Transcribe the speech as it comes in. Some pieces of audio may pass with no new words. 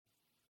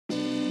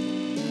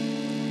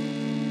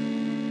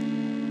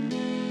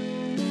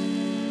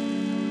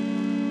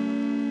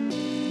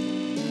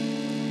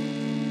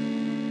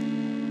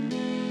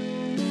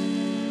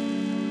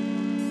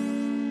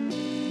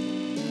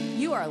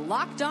are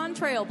Locked On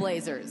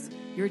Trailblazers,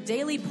 your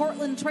daily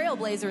Portland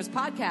Trailblazers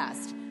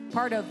podcast,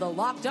 part of the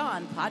Locked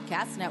On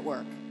Podcast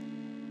Network.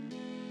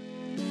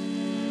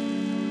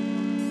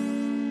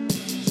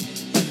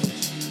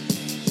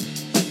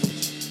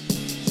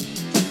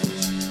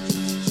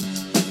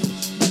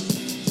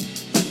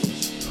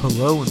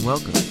 Hello and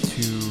welcome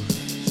to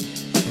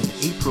an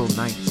April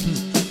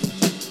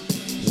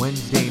 19th,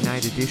 Wednesday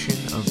night edition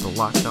of the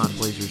Locked On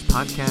Blazers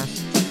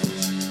podcast.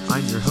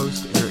 I'm your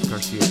host, Eric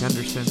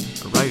Garcia-Gunderson,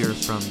 a writer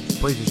from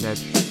Blazers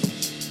Edge,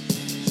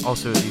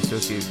 also the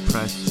Associated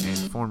Press and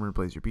former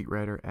Blazer beat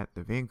writer at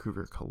the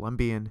Vancouver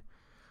Columbian.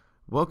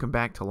 Welcome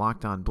back to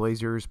Locked On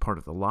Blazers, part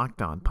of the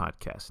Locked On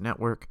Podcast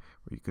Network,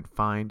 where you can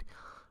find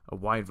a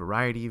wide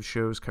variety of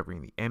shows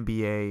covering the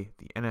NBA,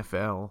 the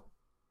NFL,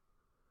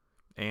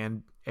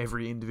 and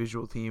every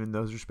individual team in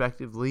those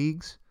respective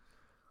leagues.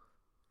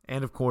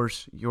 And, of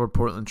course, your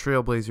Portland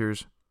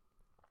Trailblazers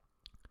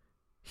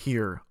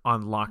here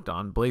on Locked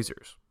On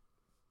Blazers.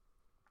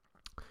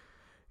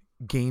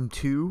 Game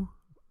 2,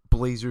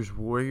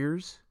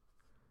 Blazers-Warriors,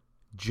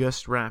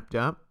 just wrapped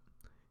up.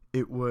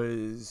 It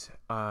was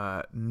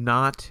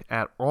not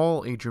at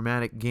all a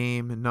dramatic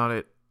game, not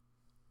at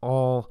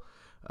all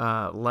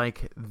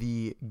like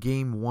the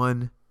Game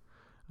 1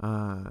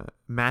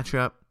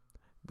 matchup.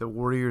 The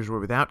Warriors were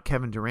without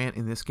Kevin Durant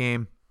in this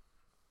game,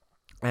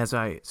 as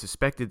I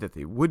suspected that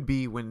they would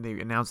be when they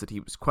announced that he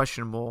was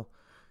questionable.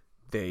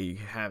 They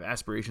have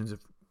aspirations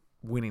of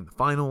winning the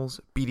finals,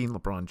 beating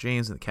LeBron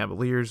James and the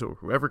Cavaliers or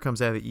whoever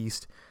comes out of the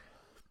East.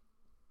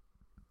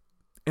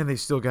 And they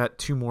still got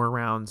 2 more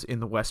rounds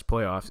in the West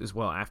playoffs as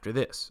well after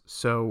this.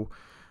 So,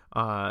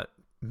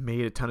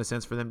 made a ton of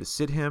sense for them to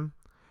sit him.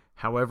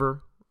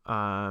 However,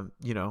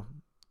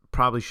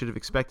 probably should have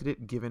expected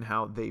it given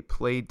how they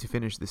played to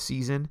finish the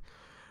season.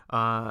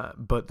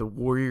 But the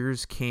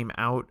Warriors came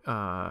out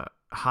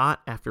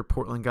hot after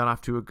Portland got off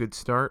to a good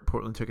start.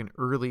 Portland took an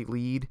early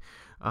lead.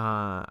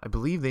 I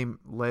believe they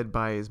led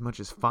by as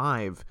much as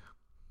 5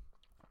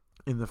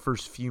 in the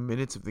first few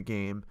minutes of the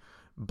game.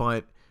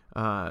 But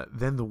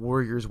then the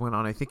Warriors went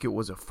on, I think it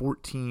was a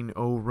 14-0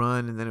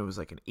 run, and then it was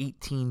like an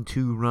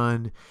 18-2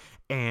 run.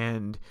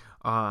 And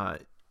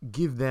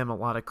give them a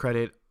lot of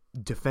credit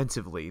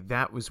defensively.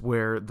 That was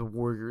where the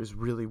Warriors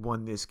really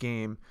won this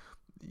game.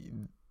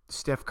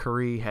 Steph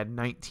Curry had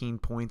 19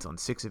 points on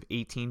 6 of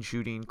 18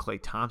 shooting. Klay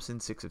Thompson,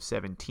 6 of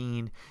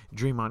 17.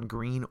 Draymond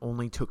Green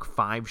only took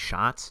 5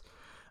 shots.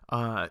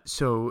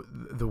 So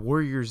the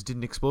Warriors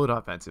didn't explode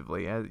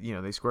offensively.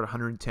 They scored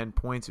 110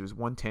 points. It was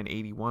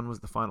 110-81 was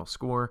the final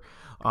score.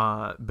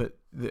 But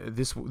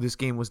this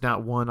game was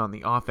not won on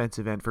the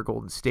offensive end for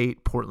Golden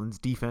State. Portland's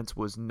defense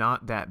was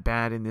not that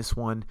bad in this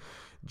one.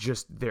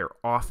 Just their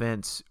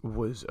offense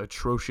was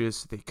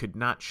atrocious. They could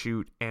not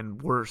shoot,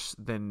 and worse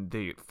than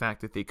the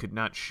fact that they could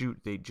not shoot,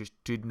 they just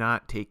did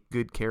not take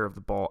good care of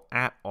the ball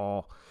at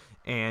all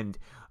and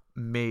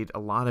made a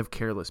lot of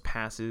careless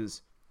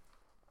passes.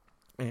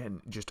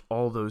 And just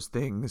all those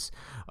things,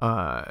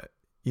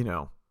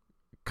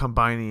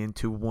 combining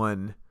into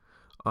one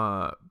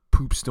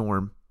poop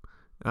storm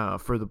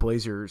for the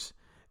Blazers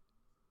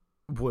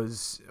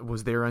was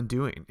their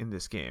undoing in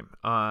this game.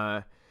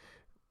 Like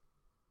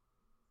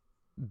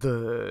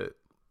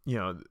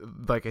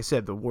I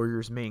said, the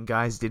Warriors' main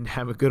guys didn't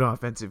have a good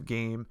offensive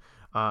game.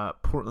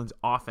 Portland's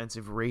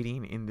offensive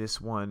rating in this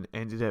one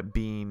ended up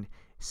being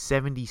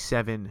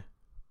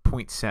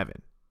 77.7.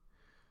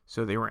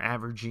 So they were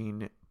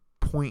averaging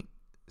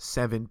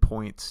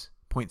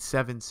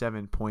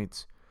 0.77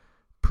 points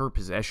per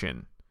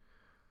possession.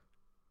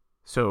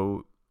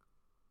 So,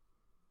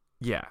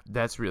 yeah,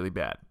 that's really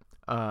bad.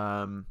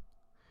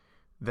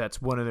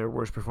 That's one of their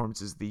worst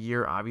performances of the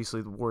year.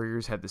 Obviously, the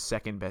Warriors had the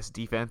second best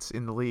defense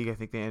in the league. I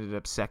think they ended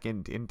up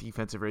second in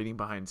defensive rating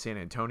behind San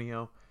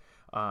Antonio.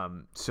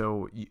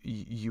 So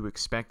you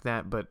expect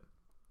that, but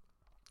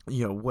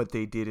what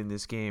they did in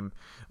this game,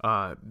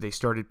 they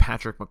started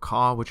Patrick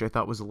McCaw, which I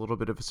thought was a little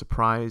bit of a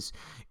surprise,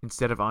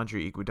 instead of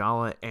Andre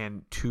Iguodala.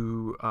 And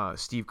to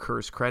Steve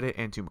Kerr's credit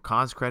and to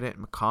McCaw's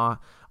credit, McCaw,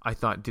 I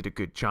thought, did a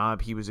good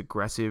job. He was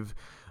aggressive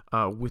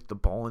with the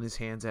ball in his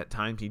hands at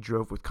times. He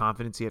drove with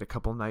confidence. He had a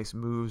couple nice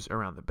moves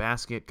around the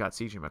basket, got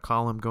CJ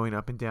McCollum going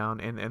up and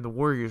down, and the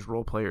Warriors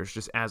role players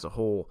just as a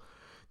whole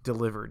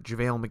delivered.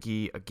 JaVale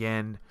McGee,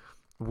 again,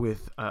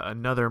 with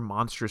another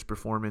monstrous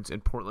performance,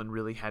 and Portland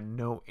really had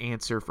no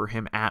answer for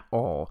him at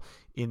all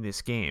in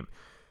this game.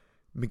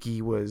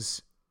 McGee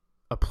was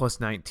a plus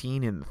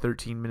 19 in the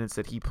 13 minutes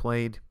that he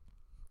played.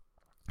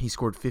 He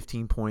scored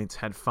 15 points,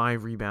 had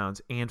 5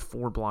 rebounds, and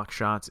 4 block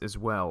shots as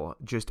well.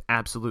 Just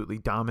absolutely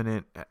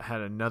dominant.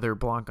 Had another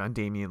block on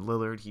Damian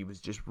Lillard. He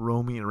was just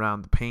roaming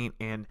around the paint.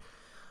 And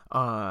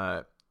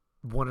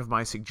one of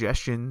my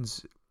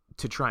suggestions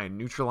to try and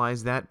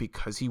neutralize that,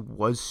 because he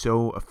was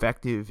so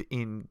effective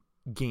in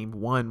Game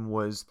 1,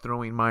 was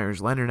throwing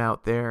Myers Leonard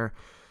out there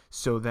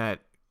so that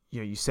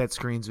you set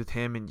screens with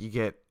him and you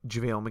get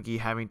JaVale McGee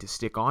having to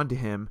stick on to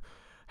him.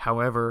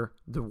 However,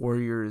 the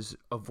Warriors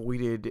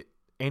avoided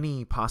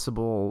any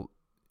possible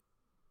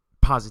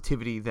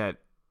positivity that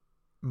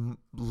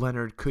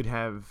Leonard could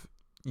have,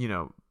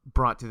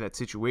 brought to that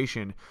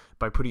situation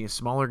by putting a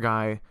smaller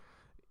guy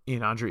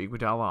in Andre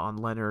Iguodala on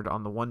Leonard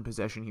on the one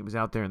possession he was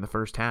out there in the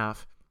first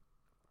half,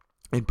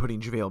 and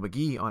putting JaVale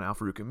McGee on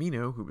Al-Farouq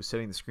Aminu, who was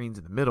setting the screens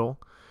in the middle,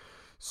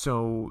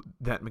 so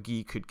that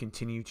McGee could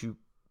continue to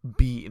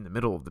be in the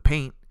middle of the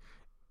paint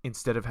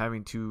instead of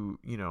having to,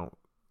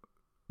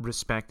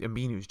 respect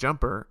Aminu's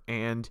jumper.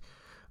 And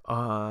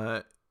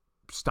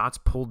Stotts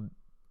pulled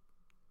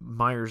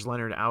Myers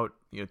Leonard out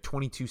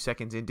 22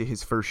 seconds into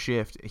his first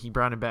shift. He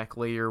brought him back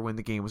later when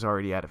the game was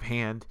already out of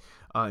hand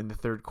in the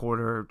third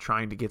quarter,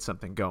 trying to get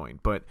something going.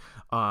 But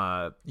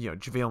JaVale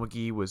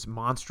McGee was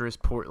monstrous.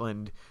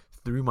 Portland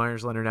threw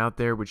Myers Leonard out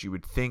there, which you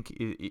would think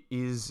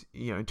is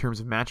in terms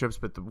of matchups,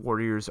 but the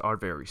Warriors are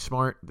very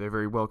smart. They're a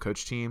very well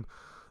coached team.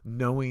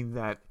 Knowing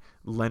that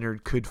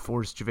Leonard could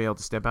force JaVale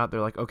to step out,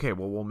 they're like, okay,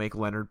 well, we'll make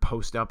Leonard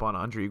post up on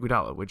Andre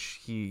Iguodala, which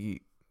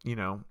he,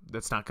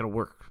 that's not going to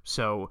work.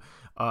 So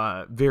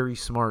very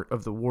smart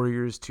of the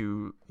Warriors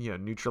to,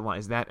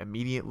 neutralize that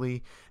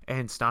immediately.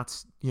 And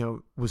Stotts,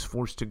 was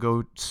forced to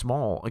go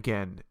small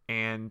again.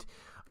 And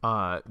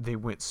they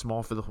went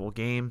small for the whole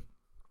game.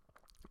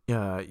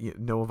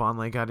 Noah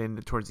Vonleh got in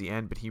towards the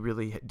end, but he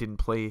really didn't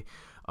play.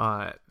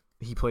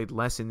 He played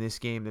less in this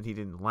game than he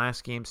did in the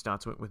last game.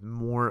 Stotts went with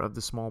more of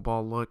the small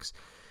ball looks.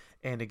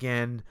 And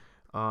again,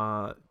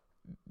 the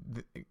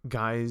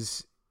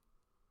guys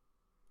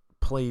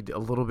played a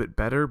little bit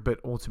better, but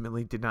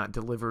ultimately did not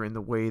deliver in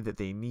the way that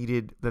they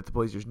needed, that the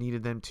Blazers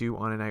needed them to,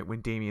 on a night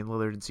when Damian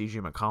Lillard and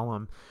CJ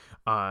McCollum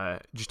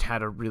just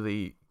had a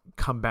really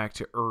come back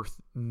to earth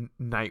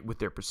night with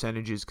their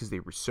percentages, because they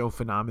were so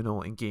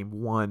phenomenal in game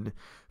one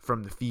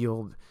from the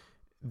field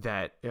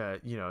that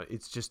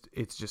it's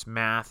just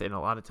math, and a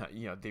lot of time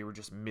they were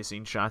just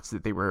missing shots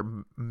that they were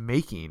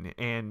making.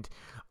 And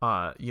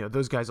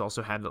those guys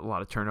also had a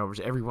lot of turnovers.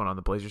 Everyone on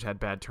the Blazers had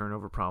bad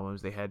turnover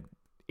problems. They had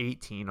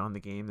 18 on the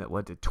game that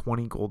led to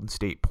 20 Golden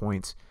State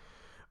points,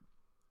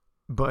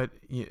 but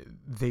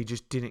they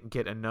just didn't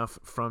get enough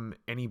from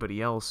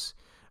anybody else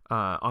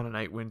on a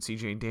night when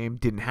CJ and Dame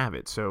didn't have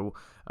it. So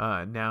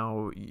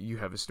now you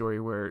have a story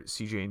where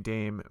CJ and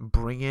Dame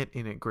bring it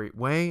in a great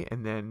way,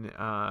 and then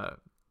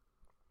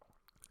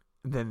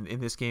in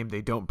this game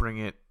they don't bring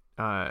it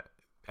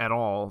at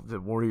all. The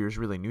Warriors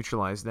really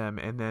neutralized them,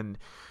 and then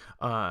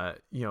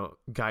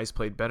guys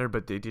played better,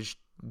 but they just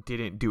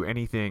didn't do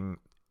anything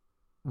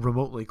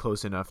remotely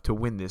close enough to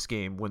win this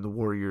game when the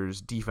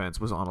Warriors defense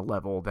was on a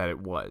level that it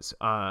was.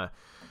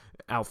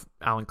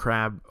 Allen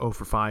Crabbe 0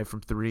 for 5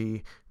 from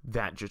 3.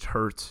 That just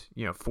hurts.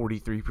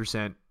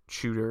 43%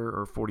 shooter,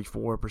 or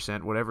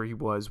 44%, whatever he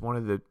was. One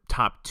of the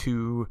top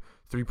 2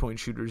 3-point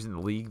shooters in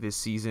the league this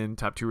season,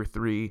 top 2 or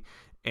 3.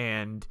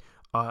 And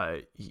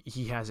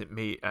he hasn't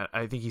made,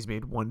 I think he's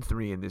made 1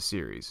 3 in this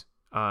series.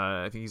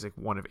 I think he's like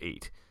 1 of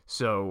 8.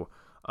 So,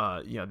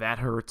 that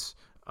hurts.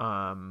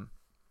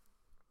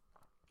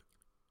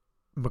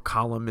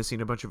 McCollum missing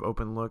a bunch of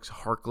open looks.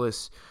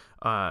 Harkless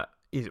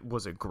it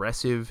was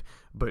aggressive,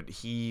 but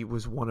he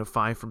was 1 of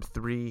 5 from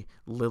 3.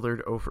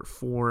 Lillard 0 for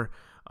 4.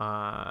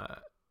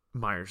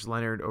 Myers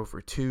Leonard 0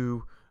 for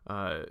 2.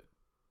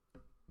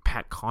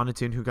 Pat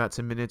Connaughton, who got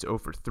some minutes, 0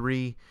 for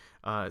 3.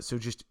 So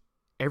just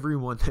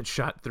everyone that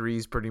shot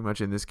threes pretty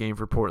much in this game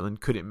for Portland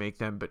couldn't make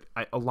them, but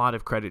a lot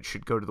of credit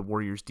should go to the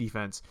Warriors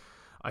defense.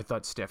 I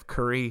thought Steph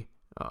Curry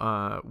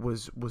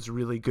was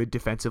really good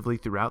defensively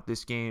throughout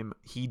this game.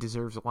 He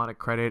deserves a lot of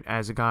credit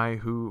as a guy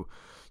who,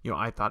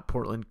 I thought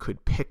Portland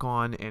could pick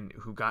on, and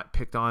who got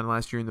picked on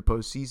last year in the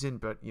postseason,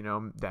 but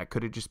that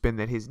could have just been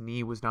that his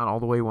knee was not all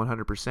the way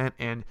 100%,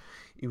 and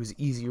it was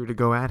easier to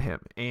go at him.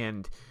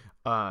 And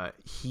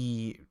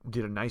he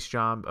did a nice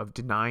job of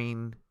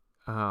denying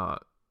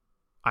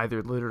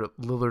either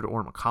Lillard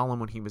or McCollum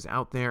when he was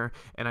out there,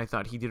 and I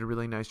thought he did a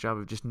really nice job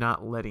of just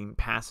not letting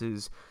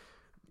passes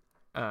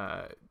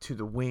to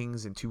the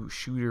wings and to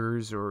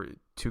shooters or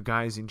to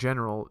guys in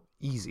general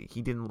easy.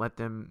 He didn't let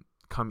them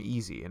come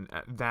easy, and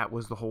that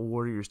was the whole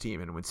Warriors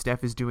team. And when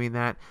Steph is doing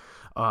that,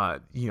 I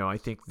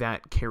think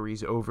that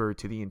carries over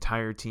to the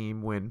entire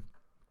team when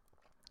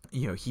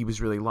he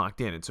was really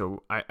locked in. And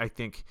so I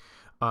think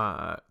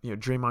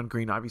Draymond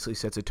Green obviously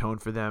sets a tone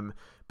for them,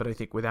 but I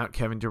think without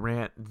Kevin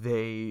Durant,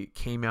 they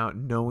came out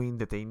knowing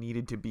that they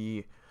needed to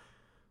be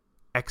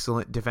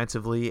excellent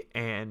defensively,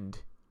 and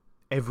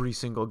every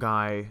single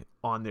guy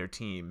on their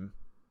team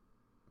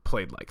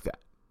played like that.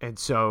 And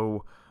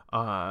so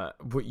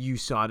what you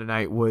saw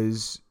tonight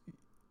was,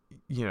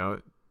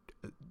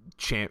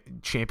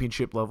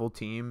 championship level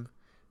team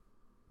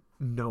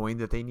knowing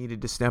that they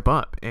needed to step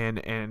up,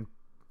 and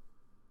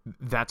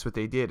that's what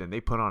they did. And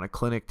they put on a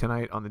clinic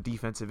tonight on the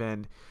defensive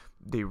end.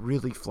 They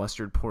really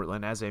flustered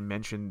Portland. As I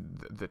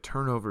mentioned, the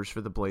turnovers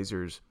for the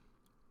Blazers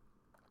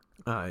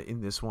in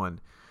this one,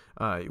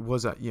 it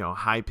was a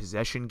high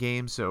possession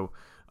game, so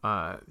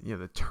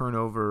the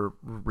turnover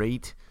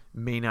rate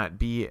may not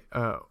be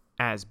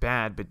as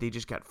bad, but they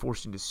just got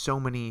forced into so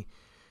many.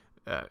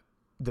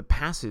 The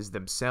passes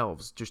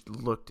themselves just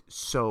looked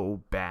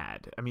so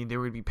bad. I mean, there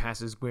would be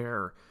passes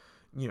where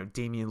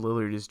Damian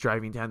Lillard is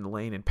driving down the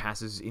lane and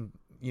passes in,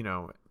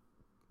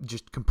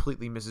 just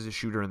completely misses a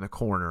shooter in the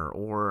corner,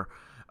 or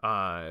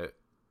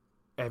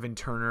Evan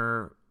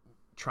Turner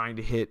trying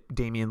to hit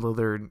Damian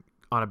Lillard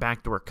on a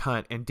backdoor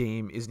cut and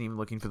Dame isn't even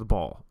looking for the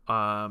ball.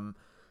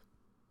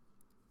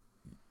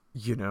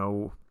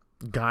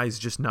 Guys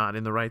just not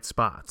in the right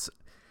spots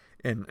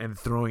and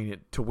throwing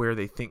it to where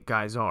they think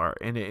guys are.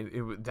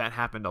 And that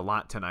happened a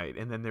lot tonight.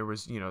 And then there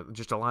was,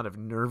 just a lot of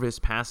nervous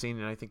passing,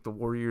 and I think the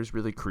Warriors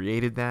really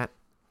created that.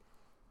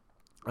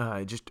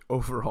 Just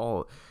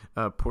overall,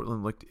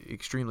 Portland looked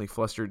extremely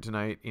flustered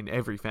tonight in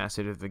every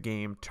facet of the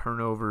game.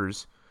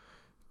 Turnovers,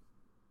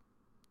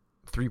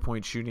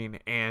 three-point shooting,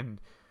 and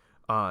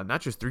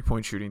not just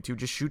three-point shooting, too,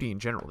 just shooting in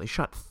general. They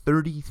shot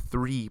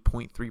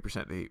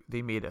 33.3%.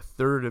 They made a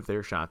third of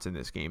their shots in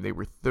this game. They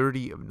were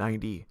 30 of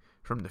 90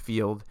 from the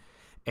field.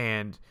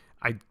 And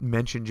I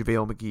mentioned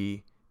JaVale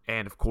McGee,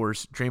 and, of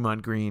course,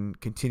 Draymond Green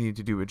continued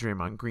to do what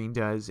Draymond Green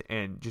does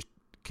and just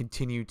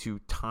continue to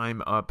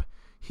time up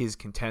his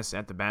contests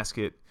at the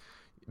basket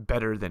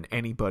better than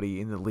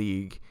anybody in the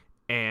league.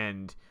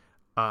 And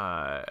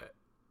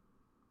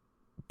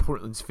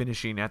Portland's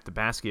finishing at the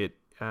basket.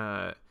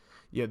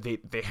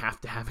 They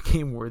have to have a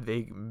game where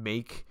they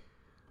make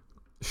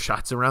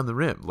shots around the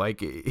rim,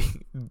 like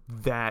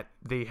that.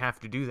 They have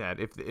to do that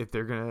if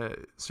they're gonna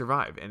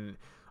survive. And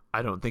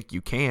I don't think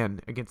you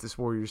can against this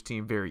Warriors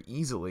team very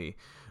easily.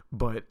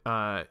 But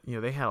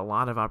they had a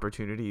lot of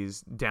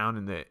opportunities down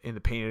in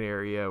the painted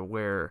area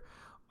where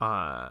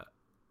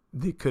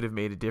they could have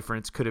made a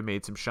difference, could have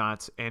made some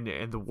shots, and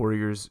the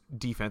Warriors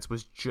defense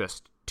was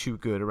just too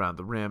good around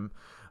the rim.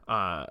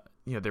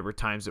 There were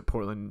times that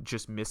Portland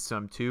just missed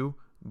some too,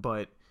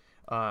 but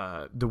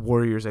the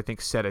Warriors, I think,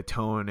 set a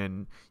tone,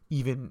 and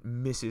even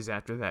misses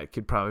after that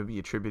could probably be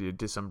attributed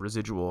to some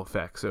residual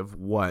effects of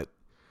what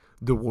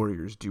the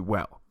Warriors do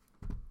well,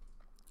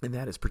 and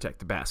that is protect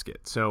the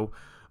basket. So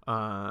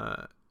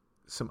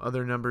some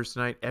other numbers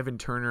tonight. Evan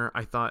Turner,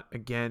 I thought,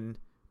 again,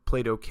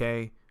 played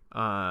okay.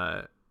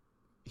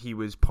 He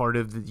was part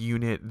of the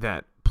unit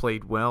that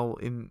played well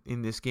in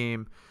this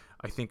game.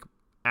 I think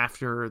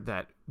after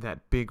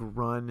that big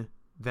run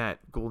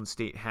that Golden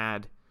State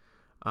had,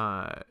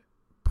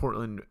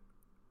 Portland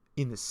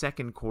in the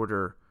second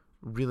quarter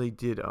really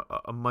did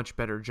a much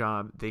better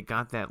job. They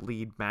got that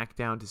lead back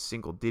down to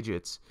single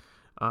digits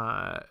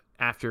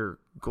after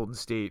Golden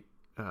State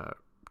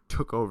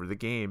took over the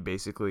game.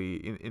 Basically,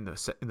 in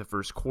the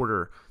first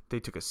quarter, they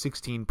took a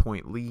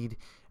 16-point lead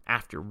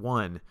after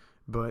one.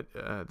 But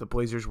the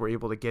Blazers were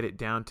able to get it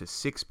down to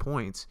 6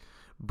 points,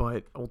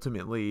 but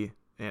ultimately,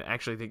 and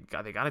actually they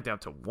got it down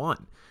to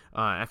one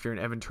after an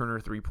Evan Turner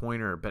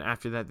three-pointer. But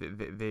after that,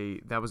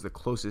 that was the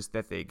closest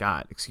that they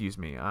got. Excuse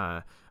me,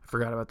 I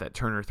forgot about that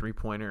Turner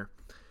three-pointer.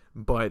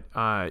 But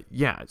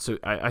so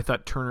I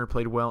thought Turner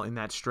played well in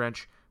that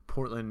stretch.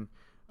 Portland,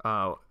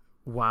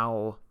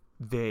 while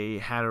they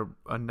had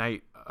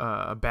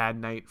a bad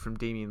night from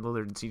Damian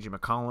Lillard and CJ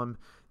McCollum,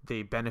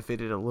 they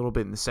benefited a little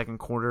bit in the second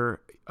quarter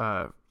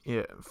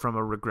from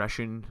a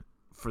regression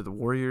for the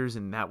Warriors,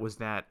 and that was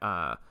that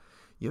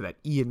that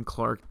Ian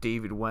Clark,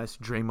 David West,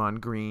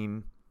 Draymond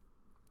Green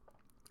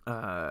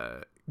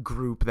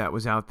group that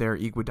was out there,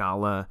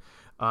 Iguodala,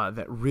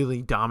 that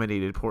really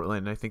dominated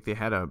Portland. I think they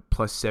had a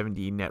plus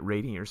 70 net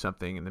rating or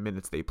something in the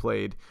minutes they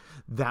played.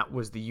 That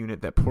was the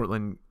unit that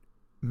Portland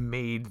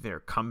made their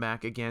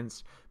comeback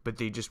against, but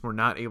they just were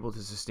not able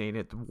to sustain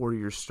it. The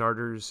Warriors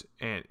starters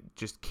and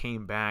just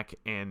came back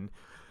and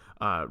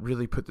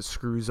really put the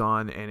screws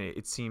on, and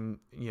it seemed,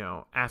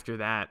 after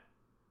that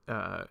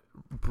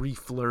brief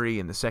flurry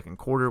in the second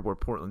quarter where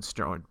Portland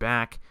started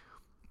back,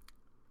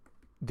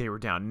 they were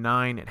down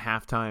 9 at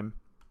halftime,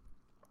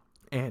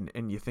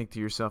 and you think to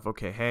yourself,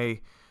 okay,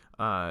 hey,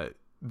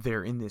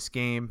 they're in this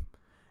game,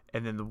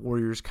 and then the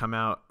Warriors come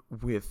out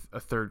with a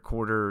third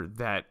quarter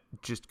that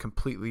just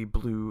completely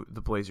blew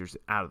the Blazers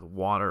out of the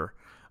water,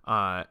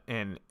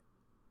 and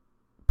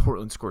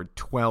Portland scored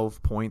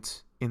 12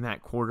 points in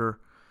that quarter.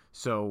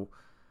 So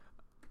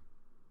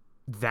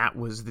that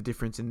was the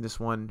difference in this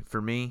one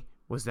for me,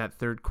 was that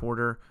third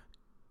quarter.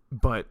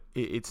 But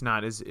it's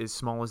not as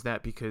small as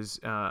that, because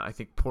I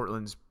think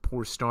Portland's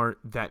poor start,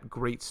 that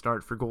great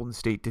start for Golden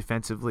State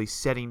defensively,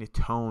 setting a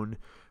tone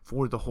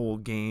for the whole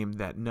game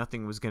that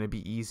nothing was going to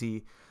be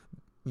easy.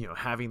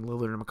 Having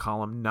Lillard and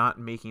McCollum not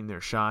making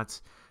their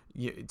shots,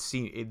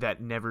 that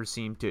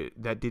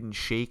didn't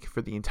shake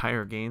for the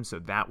entire game. So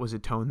that was a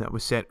tone that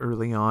was set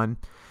early on,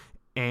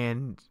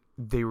 and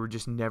they were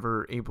just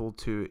never able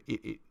to.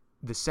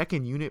 The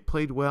second unit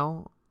played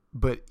well,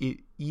 but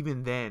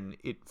even then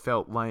it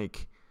felt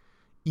like,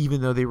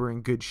 even though they were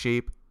in good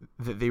shape,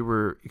 that they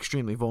were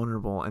extremely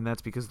vulnerable, and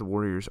that's because the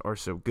Warriors are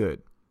so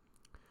good.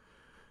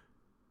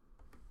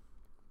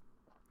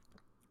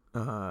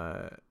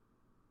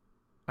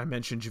 I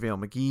mentioned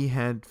JaVale McGee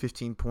had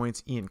 15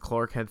 points. Ian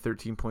Clark had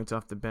 13 points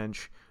off the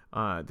bench.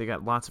 They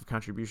got lots of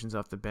contributions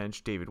off the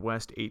bench. David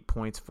West, 8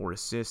 points, 4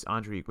 assists.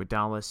 Andre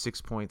Iguodala,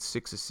 6 points,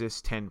 6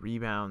 assists, 10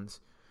 rebounds.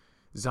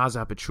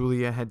 Zaza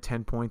Pachulia had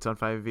 10 points on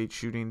 5 of 8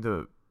 shooting.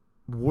 The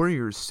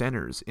Warriors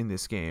centers in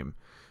this game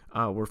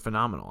were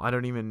phenomenal. I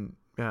don't even,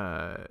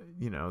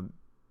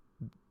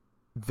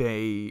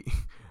 they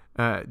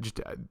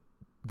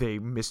they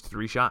missed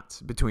 3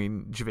 shots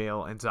between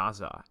JaVale and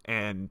Zaza.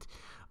 And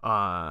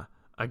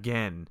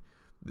again,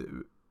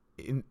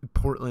 in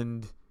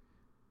Portland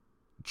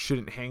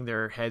shouldn't hang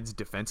their heads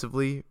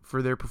defensively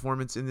for their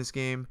performance in this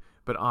game,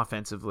 but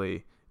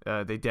offensively,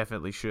 they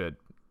definitely should.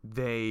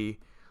 They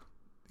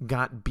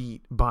got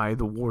beat by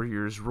the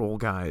Warriors role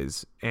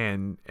guys,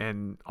 and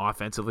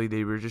offensively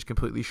they were just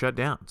completely shut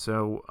down.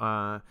 So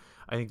I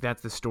think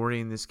that's the story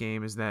in this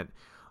game, is that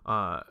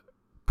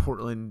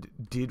Portland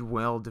did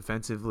well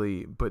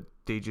defensively, but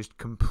they just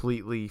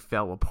completely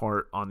fell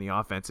apart on the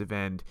offensive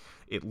end.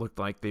 It looked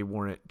like they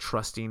weren't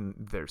trusting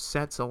their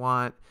sets a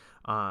lot.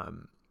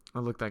 It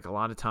looked like a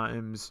lot of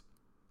times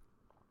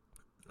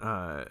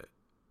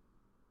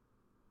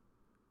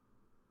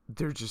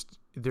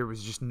there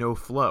was just no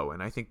flow,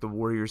 and I think the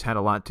Warriors had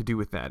a lot to do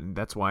with that, and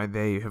that's why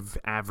they have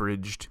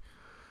averaged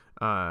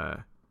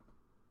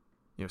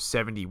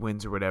 70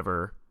 wins or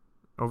whatever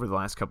over the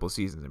last couple of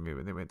seasons. I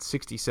mean, they went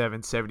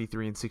 67,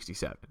 73, and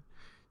 67.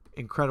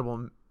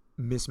 Incredible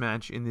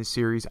mismatch in this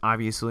series,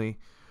 obviously,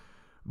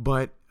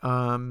 but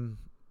I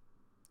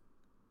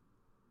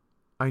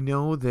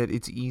know that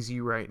it's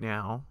easy right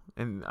now,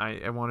 and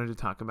I wanted to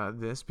talk about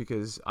this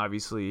because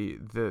obviously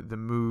the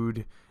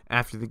mood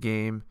after the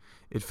game,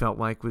 it felt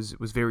like was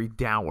very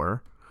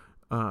dour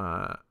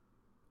out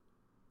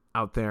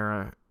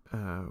there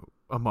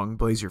among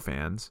Blazer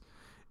fans.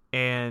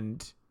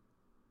 And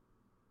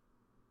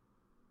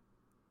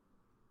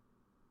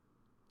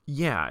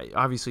yeah,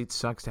 obviously it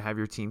sucks to have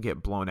your team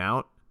get blown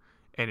out,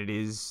 and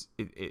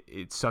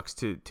it sucks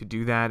to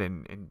do that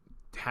and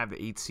have the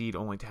 8th seed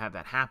only to have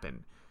that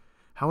happen.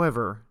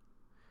 However,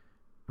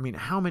 I mean,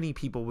 how many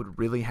people would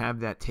really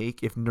have that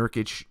take if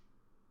Nurkic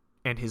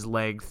and his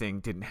leg thing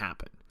didn't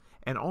happen?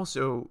 And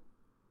also,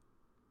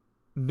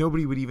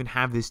 nobody would even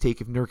have this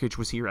take if Nurkic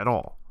was here at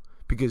all,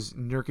 because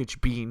Nurkic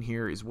being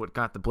here is what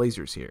got the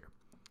Blazers here.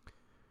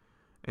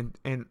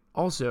 And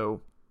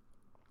also,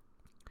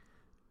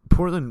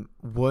 Portland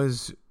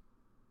was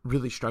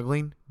really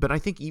struggling, but I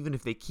think even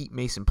if they keep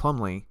Mason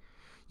Plumlee,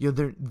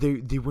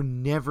 they were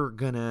never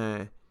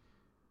gonna.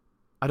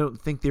 I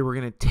don't think they were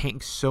gonna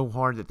tank so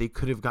hard that they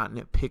could have gotten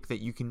a pick that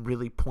you can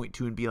really point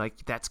to and be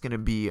like, that's gonna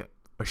be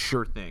a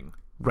sure thing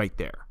right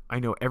there. I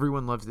know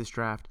everyone loves this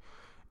draft,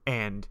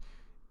 and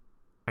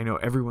I know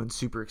everyone's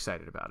super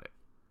excited about it.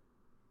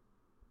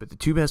 But the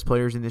 2 best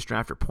players in this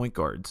draft are point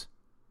guards.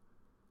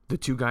 The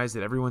 2 guys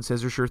that everyone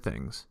says are sure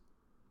things.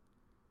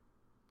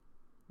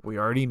 We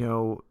already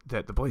know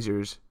that the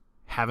Blazers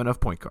have enough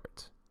point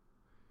guards.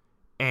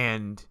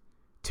 And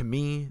to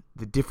me,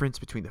 the difference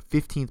between the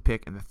 15th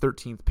pick and the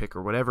 13th pick,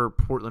 or whatever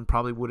Portland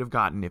probably would have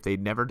gotten if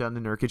they'd never done the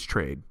Nurkic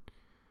trade,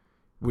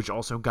 which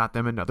also got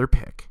them another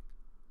pick,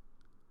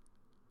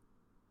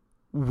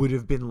 would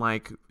have been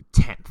like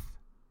 10th.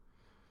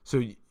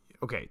 So,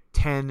 okay,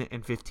 10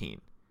 and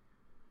 15.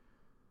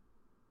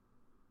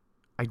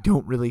 I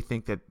don't really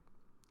think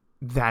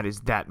that is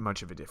that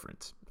much of a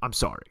difference. I'm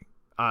sorry.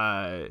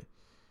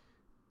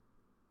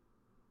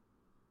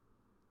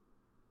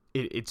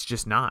 It's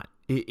just not.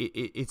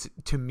 It's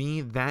to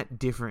me, that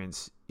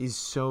difference is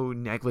so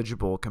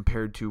negligible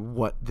compared to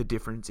what the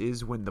difference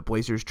is when the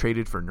Blazers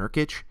traded for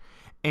Nurkic.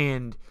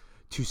 And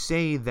to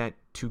say that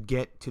to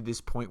get to this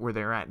point where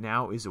they're at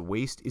now is a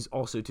waste is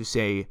also to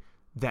say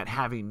that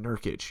having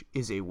Nurkic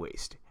is a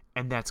waste.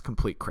 And that's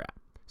complete crap.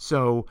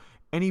 So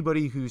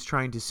anybody who's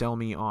trying to sell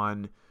me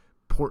on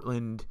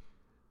Portland,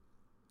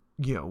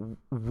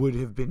 would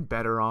have been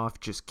better off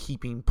just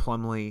keeping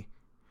Plumlee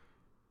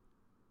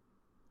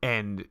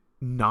and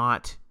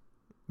not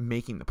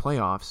making the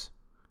playoffs,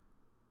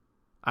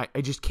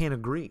 I just can't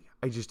agree.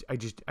 I just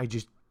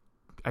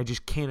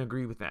can't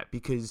agree with that,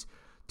 because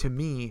to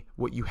me,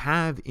 what you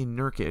have in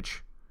Nurkic,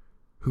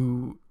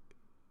 who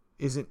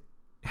hasn't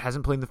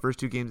played in the first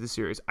 2 games of the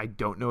series, I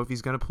don't know if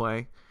he's going to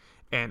play,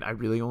 and I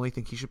really only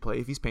think he should play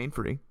if he's pain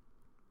free,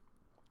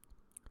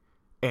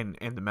 and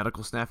the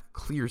medical staff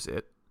clears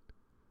it,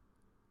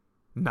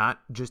 not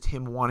just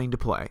him wanting to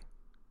play.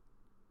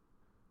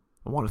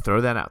 I want to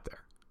throw that out there.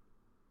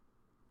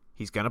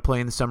 He's going to play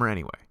in the summer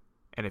anyway.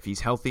 And if he's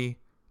healthy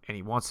and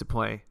he wants to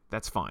play,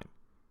 that's fine.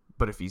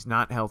 But if he's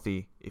not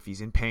healthy, if he's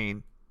in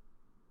pain,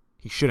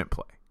 he shouldn't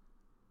play.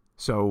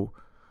 So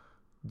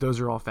those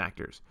are all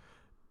factors.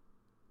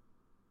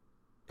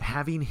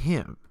 Having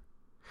him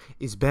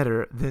is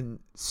better than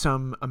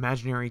some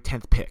imaginary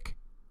 10th pick.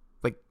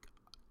 Like,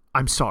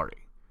 I'm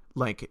sorry.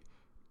 Like,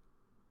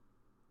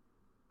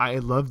 I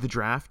love the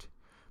draft,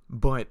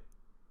 but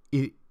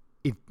it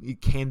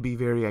can be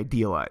very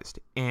idealized.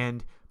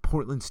 And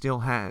Portland still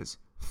has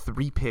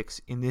 3 picks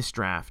in this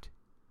draft,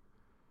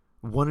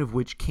 one of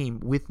which came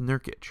with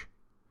Nurkic.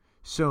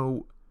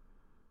 So,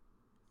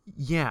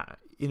 yeah,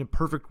 in a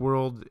perfect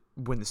world,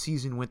 when the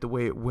season went the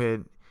way it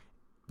went,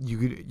 you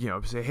could,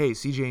 say, hey,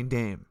 CJ and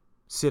Dame,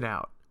 sit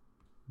out.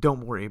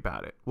 Don't worry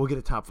about it. We'll get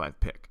a top 5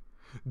 pick.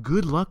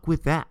 Good luck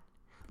with that.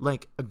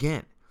 Like,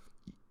 again,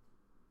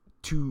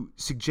 to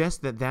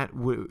suggest that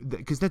would,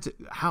 because that's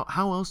how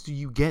else do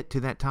you get to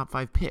that top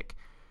 5 pick?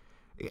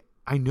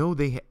 I know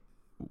they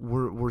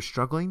were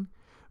struggling,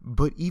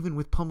 but even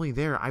with Plumlee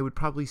there, I would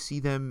probably see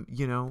them,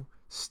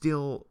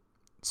 still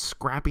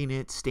scrapping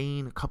it,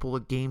 staying a couple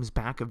of games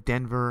back of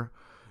Denver,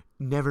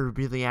 never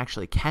really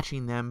actually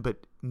catching them,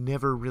 but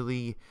never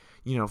really,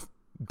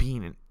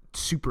 being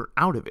super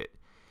out of it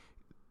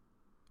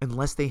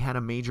unless they had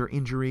a major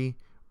injury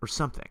or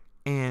something.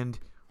 And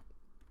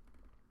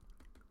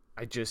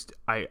I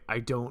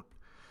don't,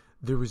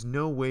 there was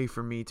no way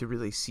for me to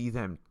really see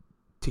them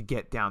to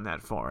get down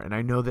that far. And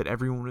I know that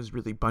everyone was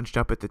really bunched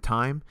up at the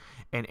time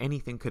and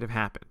anything could have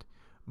happened,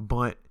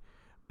 but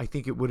I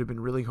think it would have been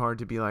really hard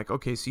to be like,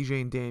 okay,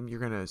 CJ and Dame, you're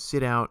going to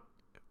sit out,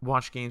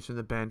 watch games from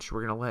the bench.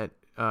 We're going to let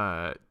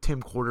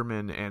Tim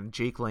Quarterman and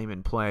Jake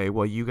Layman play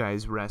while you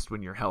guys rest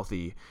when you're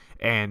healthy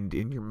and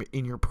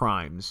in your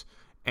primes,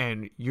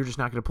 and you're just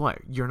not going to play.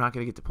 You're not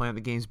going to get to play on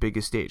the game's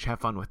biggest stage. Have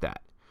fun with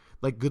that.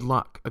 Like, good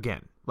luck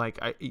again. Like,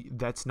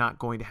 that's not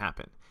going to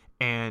happen.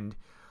 And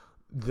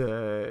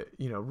the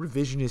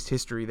revisionist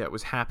history that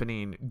was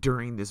happening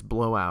during this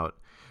blowout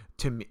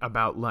to me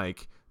about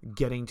like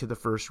getting to the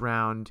first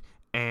round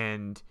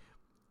and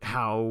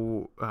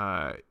how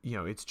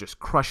it's just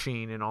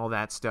crushing and all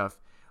that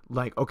stuff.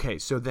 Like, okay,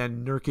 so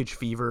then Nurkic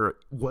fever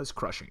was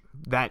crushing.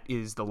 That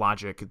is the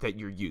logic that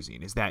you're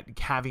using, is that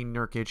having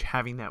Nurkic,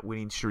 having that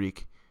winning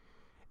streak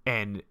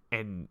and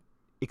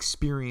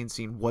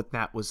experiencing what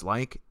that was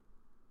like,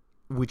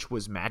 which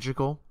was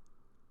magical,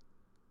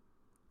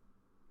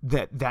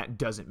 that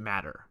doesn't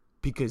matter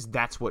because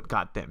that's what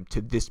got them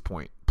to this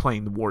point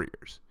playing the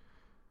Warriors.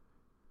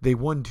 They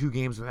won 2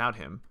 games without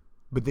him,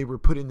 but they were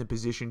put in the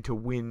position to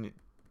win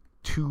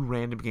 2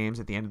 random games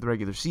at the end of the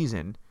regular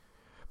season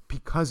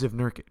because of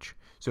Nurkic.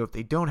 So if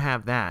they don't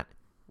have that,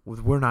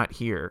 we're not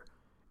here,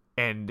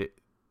 and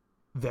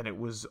then it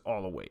was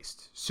all a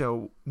waste.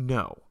 So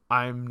no,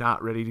 I'm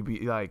not ready to be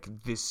like,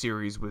 this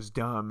series was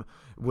dumb.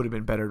 Would have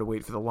been better to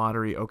wait for the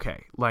lottery.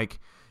 Okay. Like,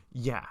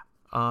 yeah.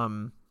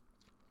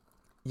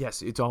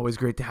 Yes, it's always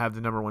great to have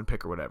the number 1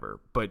 pick or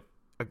whatever, but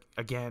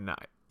again,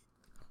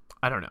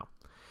 I don't know.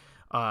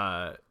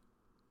 I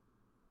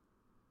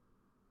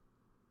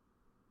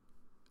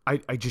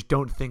just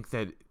don't think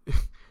that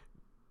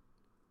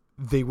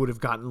they would have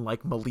gotten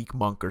like Malik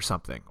Monk or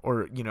something,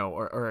 or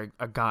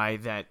a guy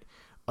that,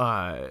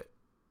 and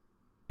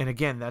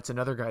again, that's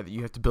another guy that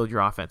you have to build your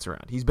offense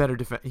around. He's better.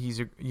 He's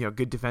a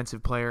good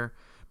defensive player,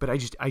 but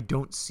I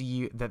don't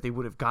see that they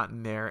would have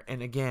gotten there.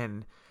 And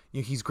again,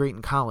 he's great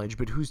in college,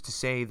 but who's to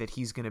say that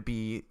he's going to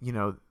be,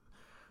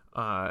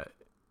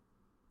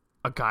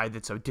 a guy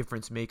that's a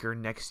difference maker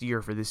next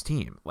year for this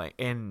team? Like,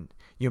 and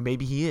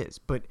maybe he is,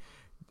 but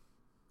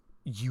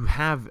you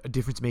have a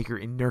difference maker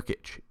in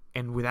Nurkic,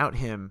 and without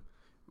him,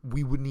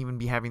 we wouldn't even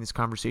be having this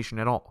conversation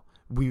at all.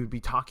 We would be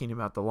talking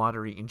about the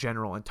lottery in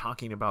general and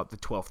talking about the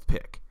 12th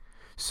pick.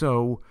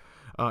 So,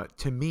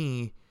 to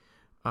me,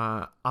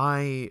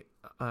 I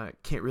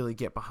can't really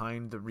get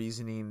behind the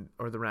reasoning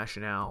or the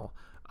rationale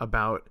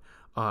about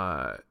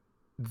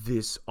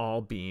this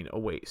all being a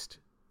waste.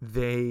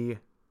 They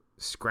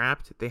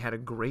scrapped. They had a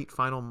great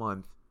final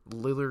month.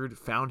 Lillard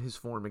found his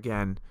form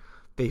again.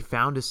 They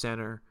found a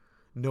center.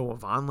 Noah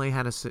Vonleh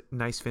had a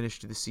nice finish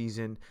to the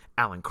season.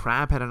 Alan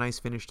Crabb had a nice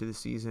finish to the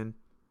season.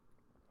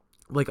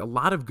 Like, a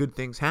lot of good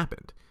things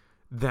happened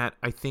that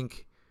I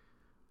think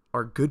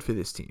are good for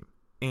this team.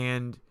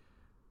 And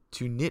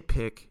to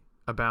nitpick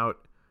about,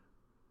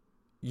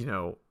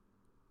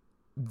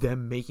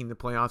 them making the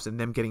playoffs and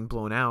them getting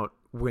blown out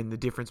when the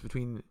difference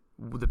between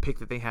the pick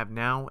that they have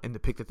now and the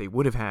pick that they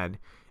would have had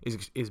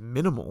is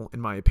minimal,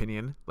 in my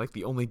opinion. Like,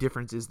 the only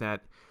difference is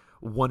that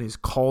one is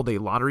called a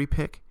lottery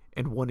pick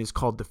and one is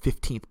called the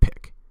 15th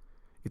pick.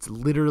 It's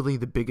literally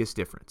the biggest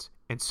difference.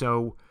 And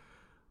so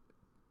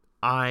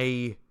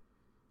I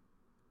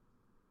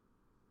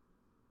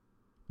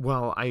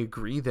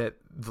agree that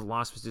the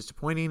loss was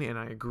disappointing, and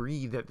I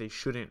agree that they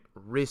shouldn't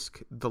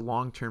risk the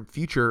long-term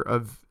future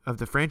of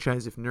the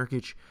franchise if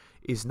Nurkic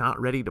is not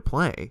ready to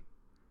play.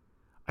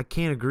 I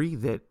can't agree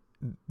that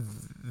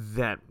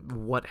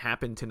what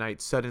happened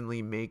tonight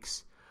suddenly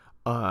makes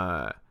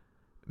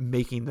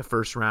making the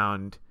first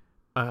round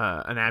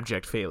an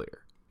abject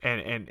failure,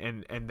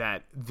 and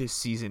that this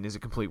season is a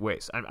complete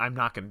waste. I'm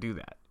not going to do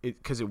that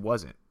because it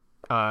wasn't.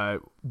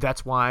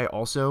 That's why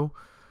also,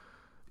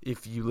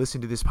 if you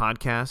listen to this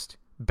podcast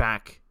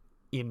back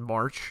in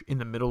March, in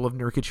the middle of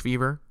Nurkic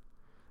fever,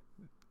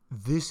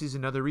 this is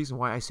another reason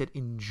why I said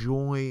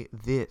enjoy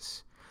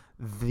this.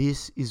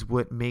 This is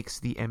what makes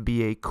the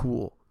NBA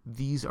cool.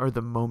 These are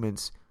the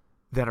moments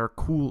that are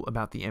cool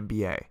about the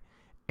NBA,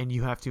 and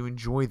you have to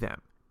enjoy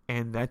them.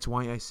 And that's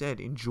why I said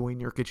enjoy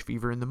Nurkic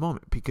fever in the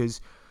moment,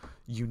 because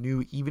you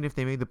knew even if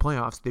they made the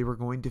playoffs, they were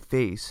going to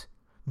face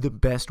the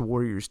best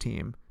Warriors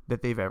team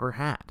that they've ever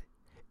had.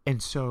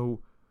 And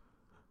so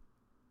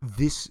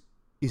this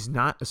is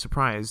not a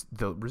surprise.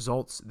 The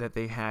results that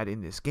they had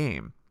in this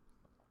game,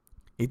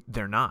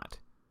 they're not.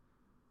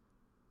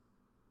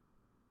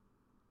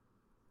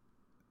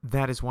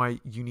 that is why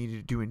you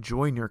needed to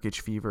enjoy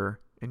Nurkic fever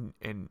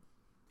and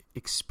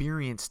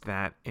experienced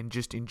that and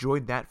just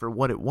enjoyed that for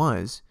what it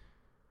was,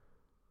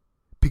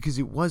 because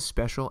it was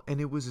special and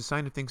it was a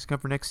sign of things to come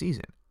for next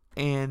season.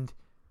 And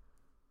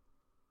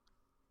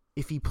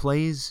if he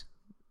plays,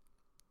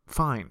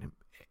 fine,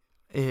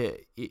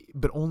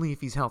 but only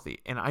if he's healthy.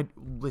 And I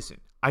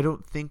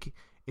don't think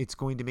it's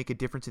going to make a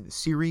difference in the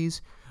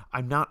series.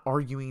 I'm not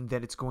arguing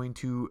that it's going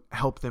to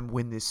help them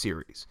win this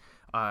series.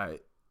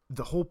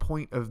 The whole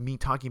point of me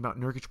talking about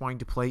Nurkic wanting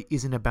to play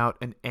isn't about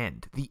an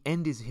end. The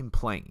end is him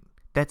playing.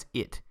 That's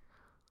it.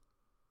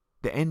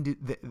 The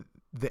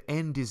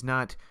end is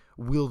not,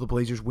 will the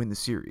Blazers win the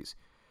series?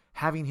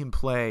 Having him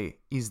play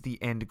is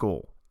the end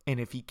goal. And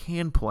if he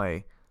can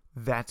play,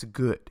 that's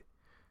good.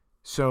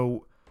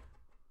 So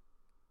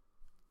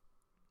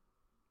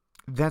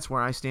that's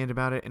where I stand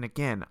about it. And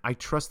again, I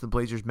trust the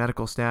Blazers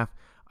medical staff.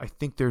 I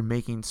think they're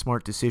making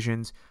smart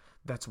decisions.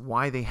 That's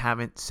why they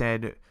haven't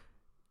said,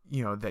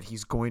 that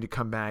he's going to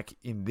come back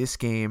in this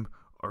game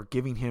or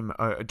giving him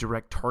a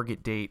direct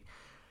target date.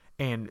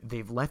 And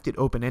they've left it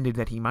open-ended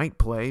that he might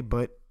play,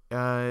 but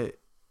and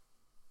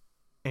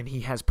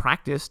he has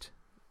practiced,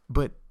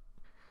 but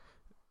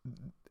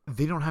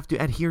they don't have to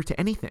adhere to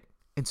anything.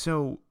 And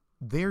so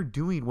they're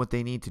doing what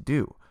they need to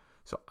do.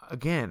 So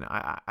again,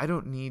 I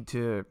don't need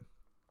to,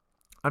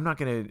 I'm not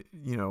going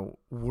to,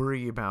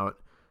 worry about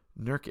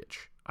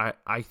Nurkic.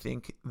 I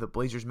think the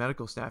Blazers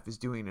medical staff is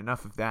doing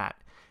enough of that,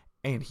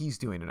 and he's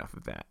doing enough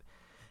of that.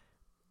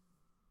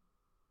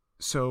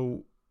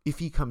 So if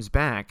he comes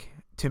back,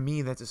 to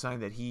me, that's a sign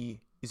that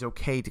he is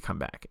okay to come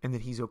back and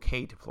that he's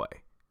okay to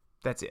play.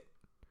 That's it.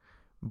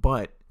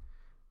 But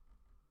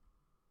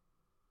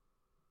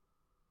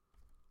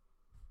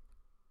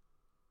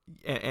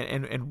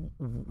and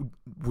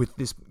with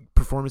this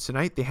performance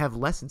tonight, they have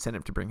less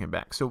incentive to bring him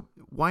back. So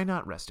why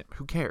not rest him?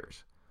 Who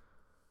cares?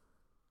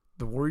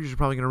 The Warriors are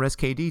probably going to rest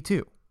KD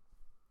too.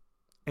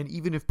 And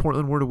even if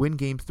Portland were to win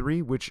Game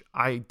 3, which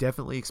I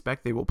definitely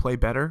expect they will play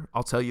better,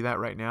 I'll tell you that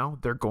right now.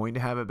 They're going to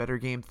have a better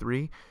Game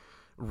 3.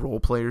 Role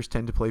players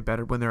tend to play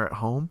better when they're at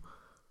home.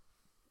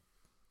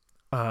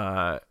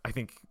 I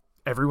think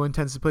everyone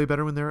tends to play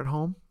better when they're at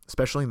home,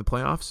 especially in the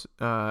playoffs.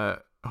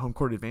 Home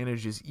court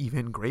advantage is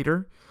even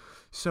greater.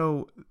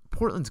 So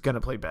Portland's going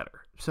to play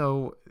better.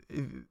 So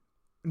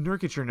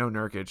Nurkic or no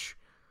Nurkic,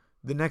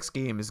 the next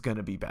game is going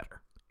to be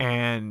better.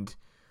 And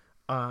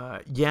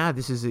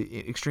this is an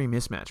extreme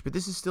mismatch, but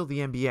this is still the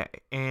NBA.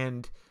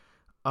 And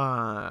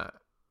I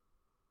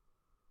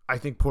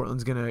think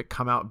Portland's going to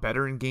come out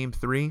better in Game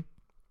 3.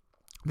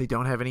 They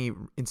don't have any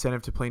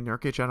incentive to play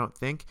Nurkic, I don't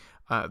think.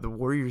 The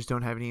Warriors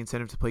don't have any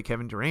incentive to play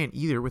Kevin Durant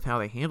either with how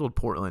they handled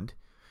Portland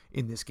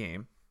in this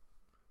game.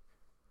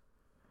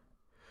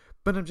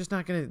 But I'm just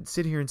not going to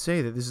sit here and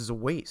say that this is a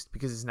waste,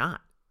 because it's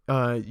not.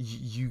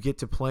 You get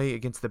to play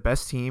against the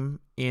best team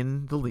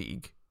in the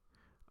league.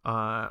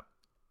 A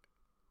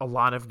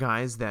lot of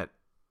guys that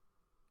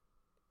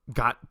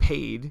got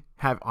paid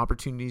have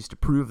opportunities to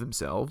prove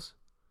themselves.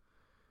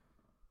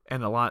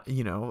 And a lot,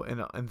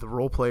 and the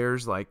role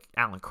players like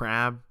Alan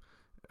Crabb,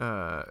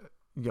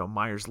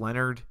 Myers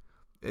Leonard,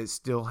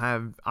 still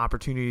have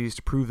opportunities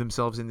to prove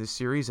themselves in this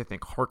series. I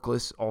think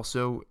Harkless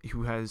also,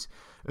 who has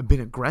been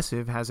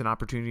aggressive, has an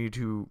opportunity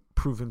to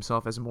prove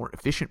himself as a more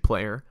efficient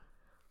player.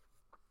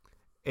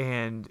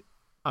 And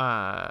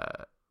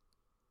Evan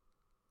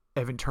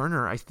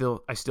Turner, I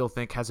still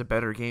think has a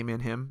better game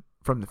in him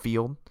from the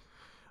field,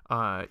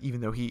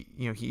 even though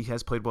he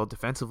has played well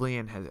defensively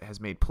and has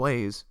made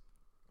plays.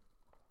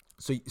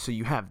 So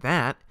you have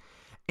that,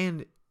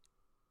 and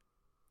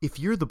if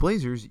you're the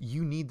Blazers,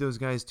 you need those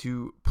guys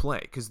to play,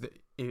 because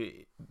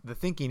the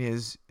thinking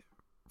is,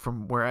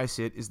 from where I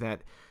sit, is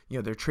that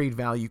their trade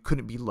value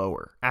couldn't be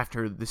lower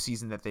after the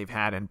season that they've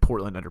had and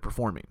Portland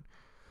underperforming.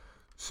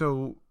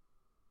 So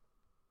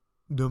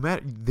no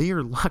matter, they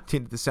are locked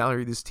into the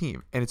salary of this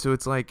team, and so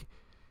it's like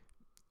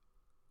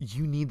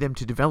you need them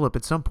to develop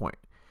at some point.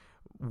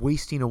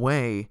 Wasting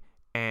away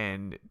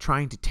and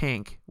trying to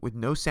tank with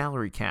no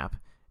salary cap,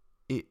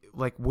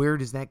 where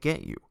does that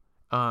get you?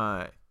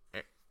 I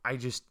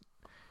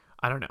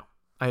don't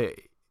know.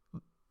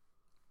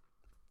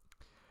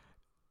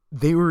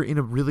 They were in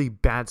a really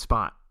bad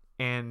spot,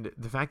 and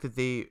the fact that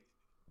they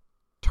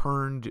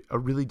turned a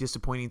really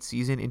disappointing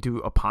season into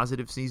a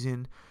positive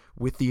season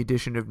with the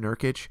addition of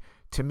Nurkic,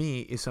 to me,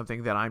 is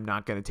something that I'm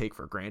not going to take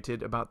for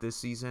granted about this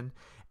season.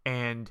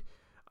 And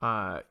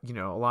a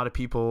lot of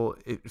people,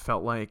 it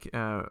felt like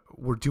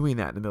were doing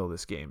that in the middle of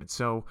this game, and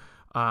so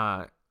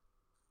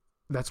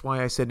that's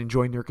why I said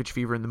enjoy Nurkic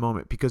fever in the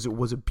moment, because it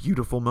was a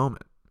beautiful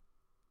moment.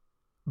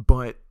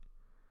 But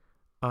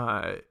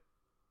I'm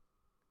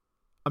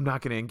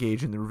not going to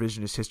engage in the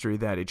revisionist history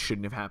that it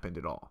shouldn't have happened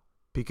at all.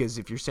 Because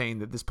if you're saying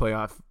that this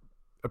playoff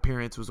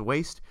appearance was a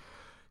waste,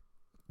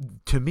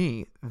 to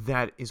me,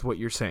 that is what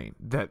you're saying,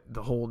 that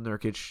the whole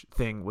Nurkic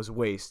thing was a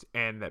waste,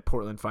 and that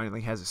Portland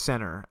finally has a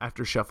center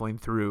after shuffling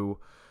through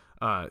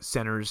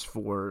centers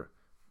for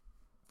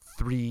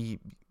 3-4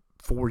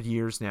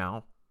 years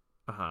now.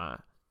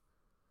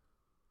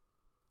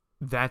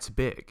 that's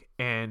big.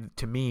 And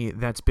to me,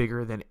 that's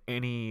bigger than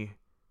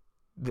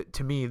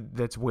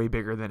that's way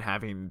bigger than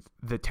having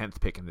the 10th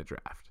pick in the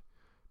draft.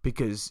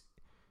 Because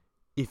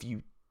if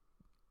you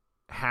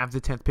have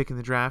the 10th pick in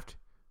the draft,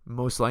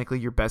 most likely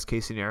your best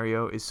case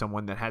scenario is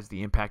someone that has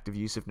the impact of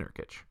Jusuf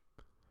Nurkic.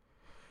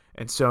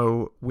 And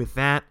so with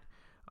that,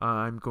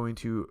 I'm going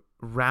to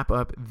wrap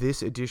up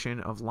this edition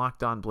of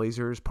Locked On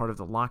Blazers, part of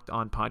the Locked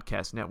On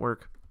Podcast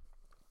Network.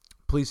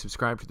 Please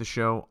subscribe to the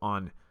show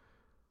on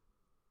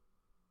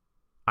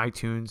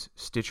iTunes,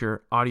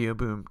 Stitcher, Audio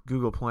Boom,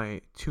 Google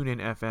Play, TuneIn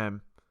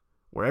FM,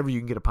 wherever you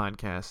can get a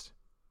podcast.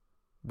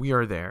 We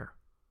are there.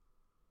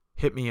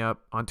 Hit me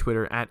up on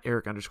Twitter at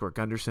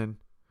Eric_Gunderson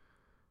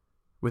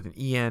with an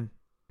EN.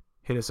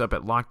 Hit us up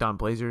at Locked On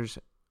Blazers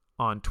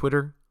on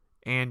Twitter.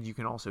 And you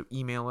can also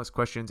email us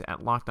questions at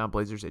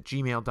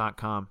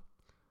lockedonblazers@gmail.com.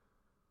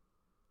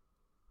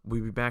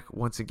 We'll be back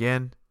once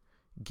again.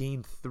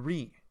 Game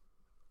 3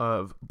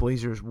 of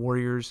Blazers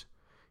Warriors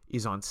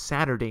is on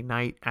Saturday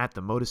night at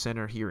the Moda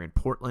Center here in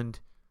Portland.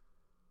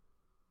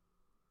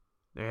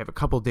 They have a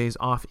couple days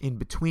off in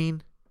between.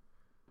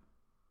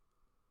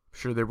 I'm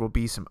sure there will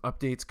be some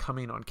updates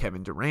coming on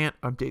Kevin Durant,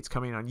 updates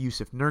coming on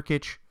Jusuf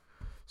Nurkic.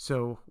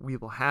 So we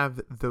will have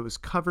those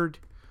covered.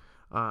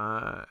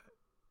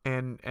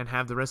 And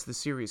have the rest of the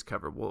series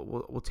covered.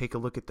 We'll take a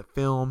look at the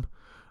film,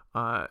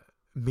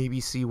 maybe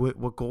see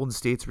what Golden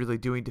State's really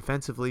doing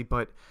defensively.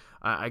 But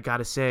I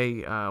gotta say,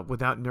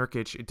 without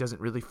Nurkic, it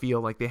doesn't really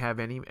feel like they have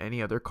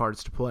any other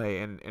cards to play.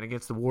 And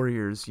against the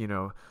Warriors,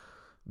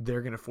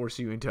 they're gonna force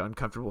you into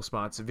uncomfortable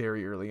spots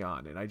very early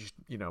on. And I just,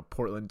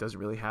 Portland doesn't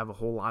really have a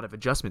whole lot of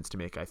adjustments to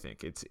make. I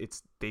think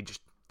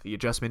the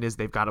adjustment is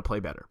they've got to play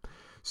better.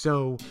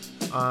 So,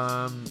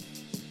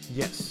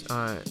 yes,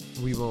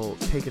 we will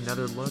take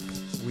another look.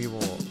 We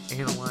will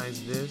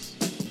analyze this,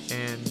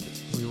 and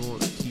we will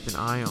keep an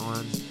eye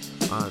on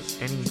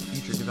any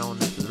future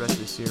developments for the rest of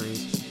the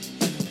series.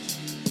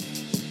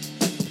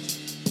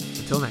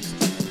 Until next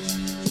time.